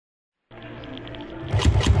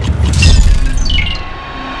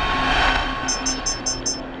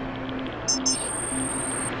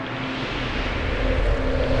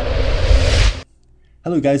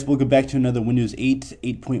Hello guys, welcome back to another Windows 8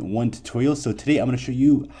 8.1 tutorial. So today I'm going to show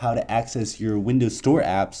you how to access your Windows Store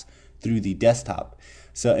apps through the desktop.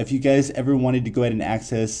 So if you guys ever wanted to go ahead and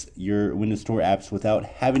access your Windows Store apps without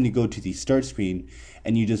having to go to the start screen,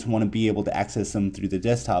 and you just want to be able to access them through the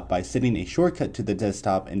desktop by setting a shortcut to the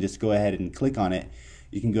desktop and just go ahead and click on it,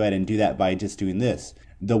 you can go ahead and do that by just doing this.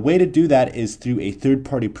 The way to do that is through a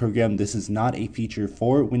third-party program. This is not a feature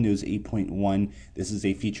for Windows 8.1. This is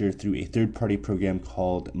a feature through a third-party program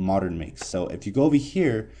called ModernMix. So if you go over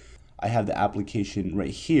here, I have the application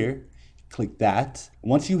right here. Click that.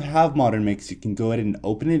 Once you have ModernMix, you can go ahead and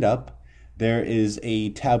open it up. There is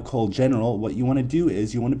a tab called General. What you want to do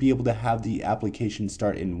is you want to be able to have the application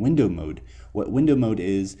start in window mode. What window mode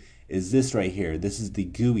is this right here. This is the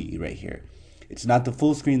GUI right here. It's not the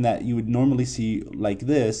full screen that you would normally see like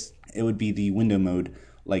this. It would be the window mode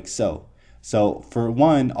like so. So for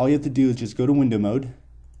one, all you have to do is just go to window mode.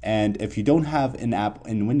 And if you don't have an app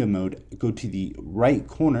in window mode, go to the right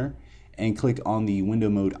corner and click on the window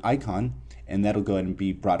mode icon, and that'll go ahead and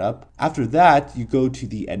be brought up. After that, you go to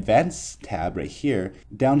the advanced tab right here.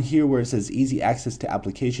 Down here where it says easy access to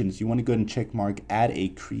applications, you want to go ahead and check mark add a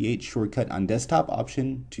create shortcut on desktop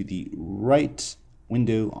option to the right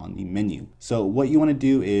window on the menu. So what you want to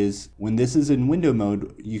do is when this is in window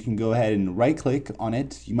mode, you can go ahead and right click on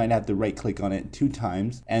it. You might have to right click on it 2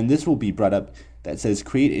 times, and this will be brought up that says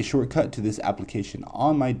create a shortcut to this application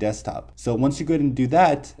on my desktop. So once you go ahead and do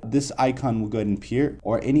that, this icon will go ahead and appear,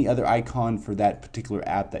 or any other icon for that particular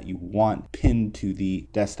app that you want pinned to the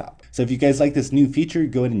desktop. So if you guys like this new feature,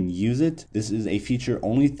 go ahead and use it. This is a feature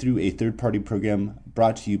only through a third-party program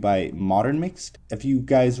brought to you by ModernMix. If you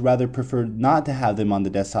guys rather prefer not to have them on the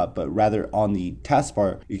desktop but rather on the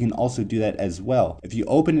taskbar, you can also do that as well. If you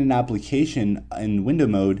open an application in window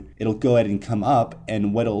mode, it'll go ahead and come up,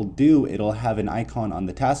 and what it'll do, it'll have an icon on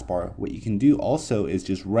the taskbar. What you can do also is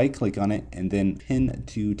just right click on it and then pin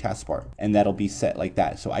to taskbar, and that'll be set like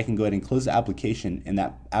that. So I can go ahead and close the application, and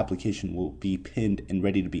that application will be pinned and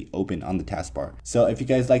ready to be open on the taskbar. So if you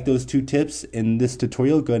guys like those 2 tips in this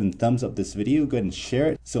tutorial, go ahead and thumbs up this video, go ahead and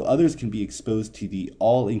share it so others can be exposed to the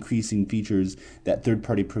all increasing features that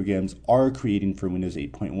third-party programs are creating for Windows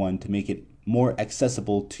 8.1 to make it more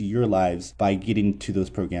accessible to your lives by getting to those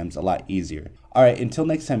programs a lot easier. All right, until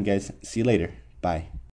next time guys, see you later. Bye.